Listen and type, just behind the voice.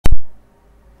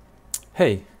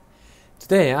Hey,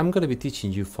 today I'm going to be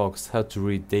teaching you folks how to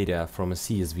read data from a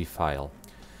CSV file.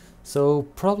 So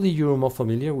probably you're more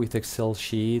familiar with Excel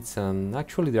sheets, and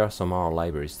actually there are some R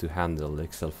libraries to handle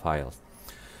Excel files.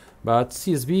 But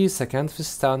CSV is a kind of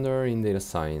standard in data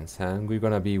science, and we're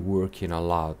going to be working a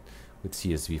lot with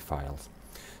CSV files.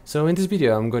 So in this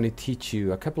video I'm going to teach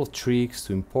you a couple of tricks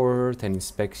to import and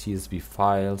inspect CSV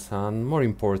files, and more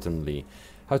importantly,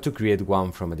 how to create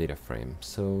one from a data frame.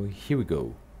 So here we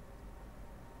go.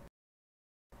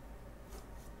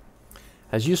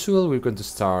 As usual, we're going to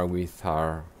start with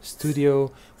our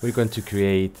studio. We're going to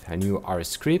create a new R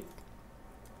script.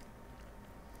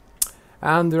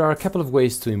 And there are a couple of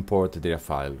ways to import the data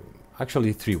file.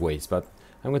 Actually, 3 ways, but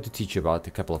I'm going to teach you about a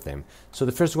couple of them. So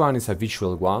the first one is a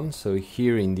visual one. So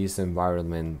here in this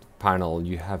environment panel,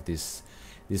 you have this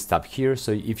tab here.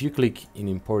 So if you click in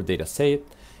import data set,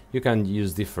 you can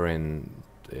use different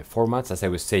formats. As I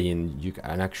was saying, you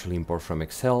can actually import from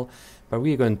Excel, but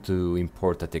we're going to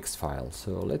import a text file.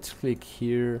 So let's click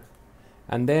here,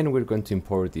 and then we're going to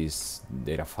import this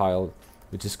data file,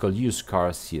 which is called used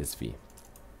car CSV.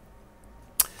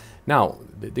 Now,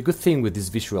 the good thing with this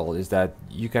visual is that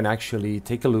you can actually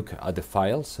take a look at the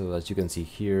file. So as you can see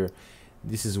here,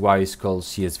 this is why it's called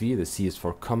CSV. The C is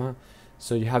for comma.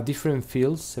 So you have different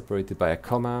fields separated by a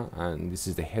comma, and this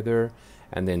is the header,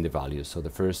 and then the value. So the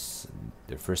first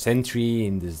entry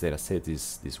in this data set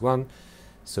is this one.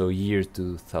 So year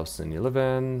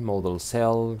 2011, model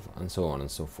cell, and so on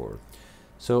and so forth.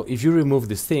 So if you remove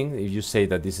this thing, if you say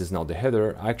that this is not the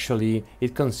header, actually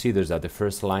it considers that the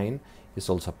first line is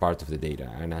also part of the data.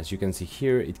 And as you can see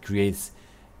here, it creates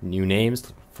new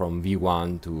names from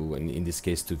V1 to, in this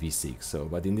case, to V6. So,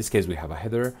 but in this case we have a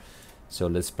header. So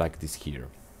let's plug this here.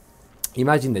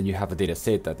 Imagine that you have a data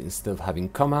set that instead of having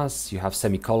commas, you have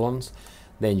semicolons.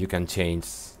 Then you can change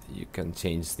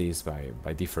this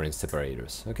by different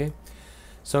separators. Okay.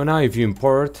 So now if you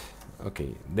import,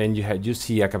 okay, then you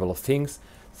see a couple of things.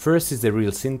 First is the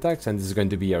real syntax, and this is going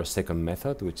to be our second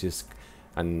method, which is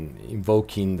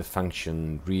invoking the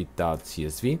function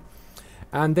read.csv.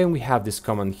 And then we have this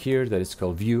command here that is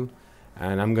called view,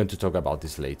 and I'm going to talk about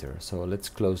this later. So let's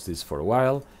close this for a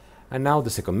while. And now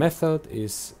the second method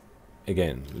is,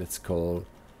 again, let's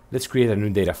create a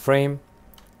new data frame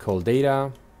called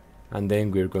data, and then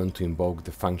we're going to invoke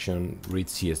the function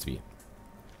read.csv.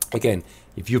 Again,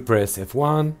 if you press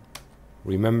F1,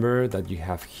 remember that you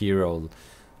have here all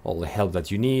the help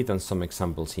that you need and some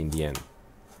examples in the end.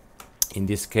 In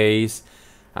this case,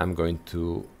 I'm going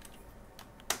to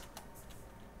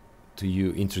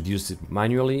introduce it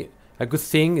manually. A good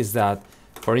thing is that,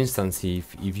 for instance,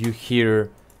 if you here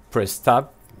press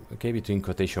tab, okay, between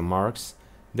quotation marks,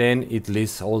 then it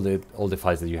lists all the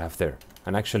files that you have there.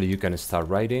 And actually you can start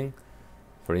writing,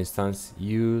 for instance,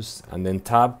 use and then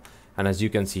tab, and as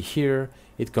you can see here,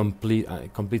 it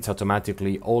completes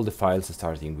automatically all the files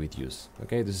starting with use.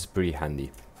 Okay, this is pretty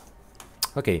handy.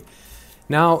 Okay,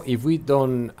 now if we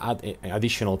don't add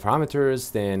additional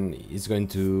parameters, then it's going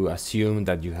to assume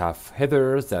that you have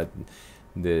headers, that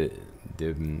the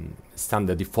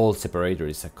standard default separator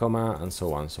is a comma, and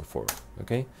so on and so forth.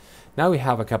 Okay, now we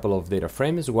have a couple of data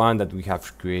frames, one that we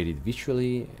have created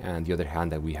visually and the other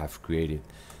hand that we have created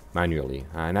manually,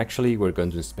 and actually we're going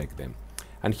to inspect them.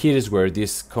 And here is where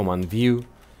this command view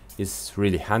is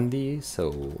really handy.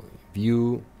 So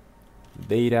view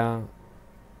data,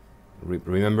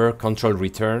 remember control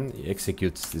return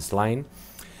executes this line,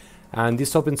 and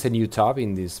this opens a new tab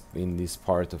in this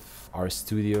part of our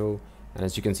studio. And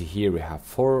as you can see here, we have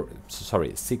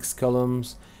 6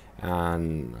 columns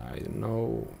and I don't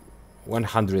know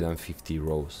 150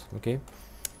 rows. Okay,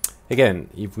 again,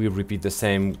 if we repeat the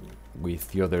same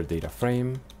with the other data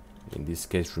frame, in this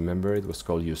case, remember it was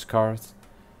called used cars.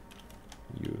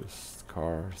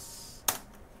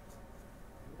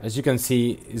 As you can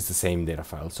see, it's the same data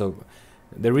file. So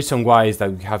the reason why is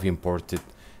that we have imported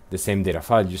the same data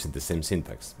file using the same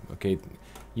syntax. Okay,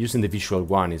 using the visual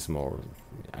one is more,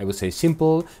 I would say,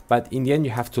 simple, but in the end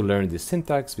you have to learn the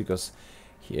syntax, because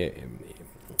here,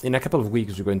 in a couple of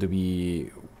weeks we're going to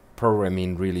be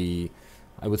programming really,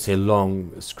 I would say,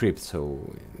 long scripts.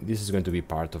 So this is going to be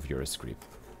part of your script.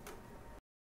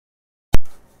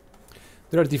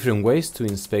 There are different ways to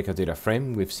inspect a data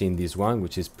frame. We've seen this one,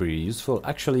 which is pretty useful.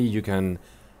 Actually, you can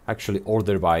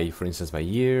order by, for instance, by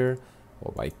year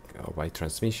or by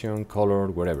transmission, color,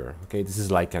 whatever. Okay, this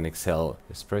is like an Excel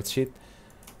spreadsheet.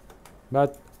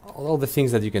 But all the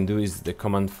things that you can do is the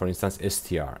command, for instance,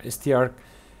 str. str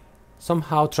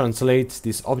somehow translates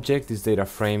this object, this data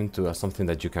frame, to something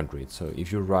that you can read. So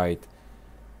if you write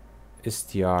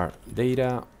str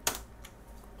data,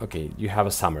 okay, you have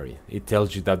a summary. It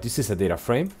tells you that this is a data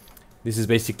frame. This is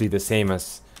basically the same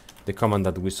as the command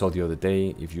that we saw the other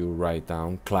day. If you write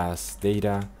down class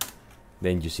data,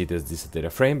 then you see this is a data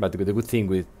frame. But the good thing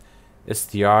with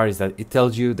str is that it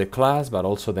tells you the class, but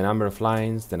also the number of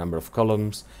lines, the number of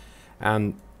columns,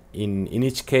 and in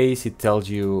each case it tells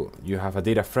you you have a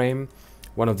data frame.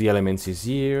 One of the elements is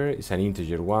here, it's an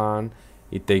integer one.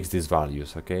 It takes these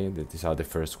values, okay? These are the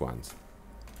first ones.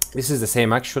 This is the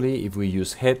same actually if we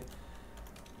use head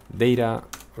data.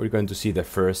 We're going to see the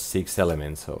first 6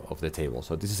 elements of the table.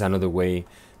 So this is another way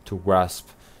to grasp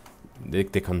the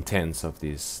contents of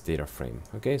this data frame.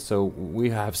 Okay, so we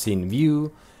have seen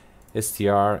view,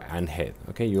 str, and head.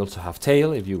 Okay, you also have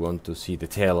tail if you want to see the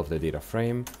tail of the data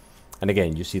frame. And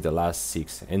again, you see the last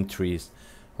 6 entries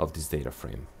of this data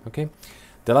frame. Okay,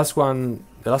 the last command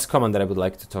that I would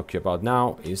like to talk to you about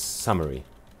now is summary.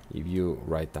 If you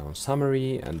write down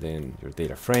summary and then your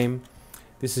data frame,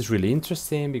 this is really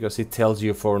interesting because it tells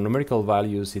you for numerical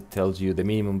values, it tells you the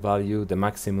minimum value, the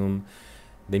maximum,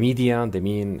 the median, the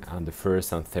mean, and the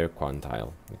first and third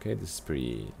quantile. Okay, this is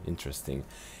pretty interesting.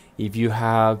 If you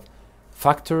have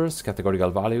factors,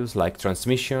 categorical values like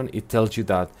transmission, it tells you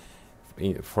that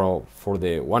for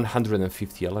the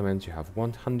 150 elements, you have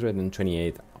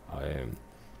 128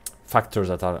 factors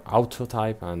that are auto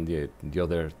type, and the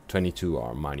other 22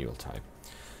 are manual type.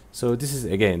 So this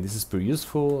is pretty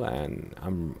useful,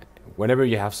 and whenever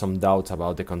you have some doubts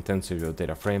about the contents of your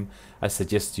data frame, I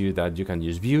suggest you that you can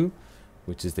use view,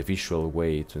 which is the visual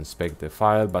way to inspect the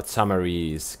file, but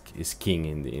summary is king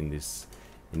in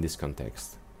this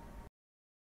context.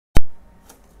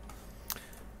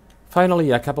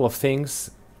 Finally, a couple of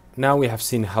things. Now we have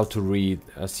seen how to read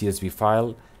a CSV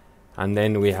file, and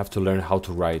then we have to learn how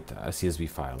to write a CSV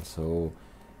file. So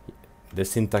the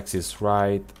syntax is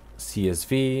write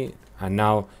CSV, and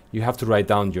now you have to write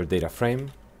down your data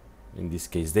frame, in this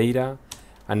case data,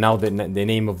 and now the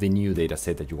name of the new data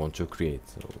set that you want to create.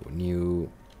 So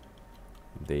new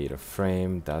data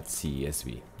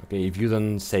frame.csv. Okay, if you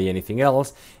don't say anything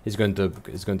else, it's going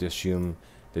to assume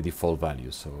the default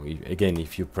value. So again,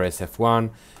 if you press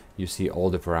F1, you see all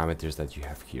the parameters that you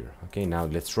have here. Okay, now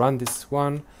let's run this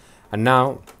one. And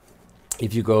now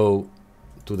if you go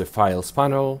to the files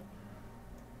panel,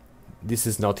 this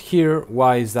is not here.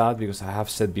 Why is that? Because I have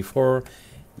said before,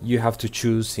 you have to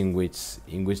choose in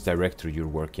which directory you're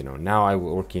working on. Now I'm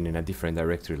working in a different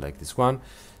directory like this one.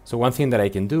 So one thing that I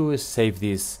can do is save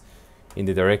this in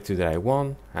the directory that I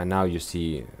want, and now you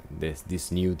see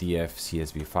this new df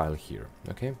CSV file here.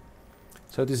 Okay,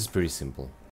 so this is pretty simple.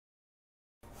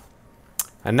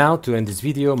 And now to end this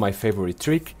video, my favorite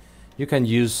trick. You can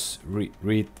use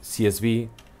read CSV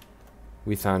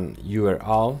with an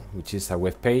URL, which is a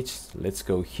web page. Let's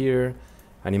go here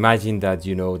and imagine that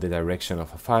you know the direction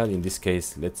of a file. In this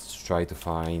case, let's try to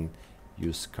find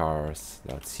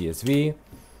usecars.csv,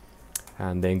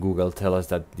 and then Google tell us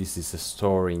that this is a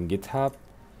store in GitHub.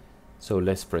 So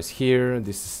let's press here.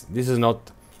 This is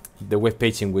not the web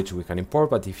page in which we can import,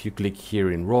 but if you click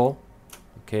here in raw,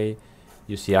 okay,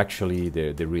 you see actually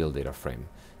the real data frame.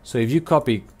 So if you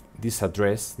copy this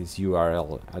address, this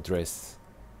URL address,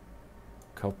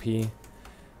 copy,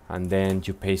 and then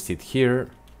you paste it here.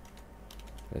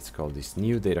 Let's call this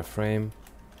new data frame.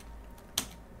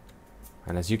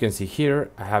 And as you can see here,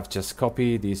 I have just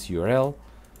copied this URL,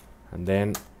 and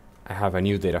then I have a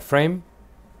new data frame.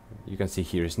 You can see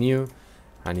here is new,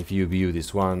 and if you view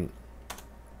this one,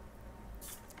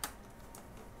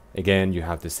 again you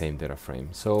have the same data frame.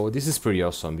 So this is pretty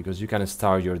awesome because you can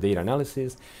start your data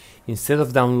analysis. Instead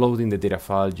of downloading the data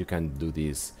file, you can do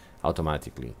this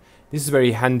automatically. This is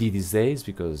very handy these days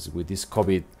because with this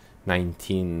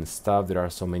COVID-19 stuff, there are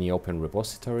so many open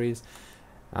repositories,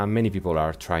 and many people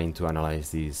are trying to analyze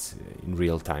these in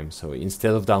real time. So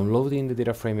instead of downloading the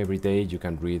data frame every day, you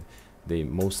can read the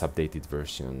most updated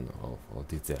version of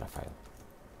this data file.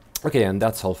 Okay, and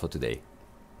that's all for today.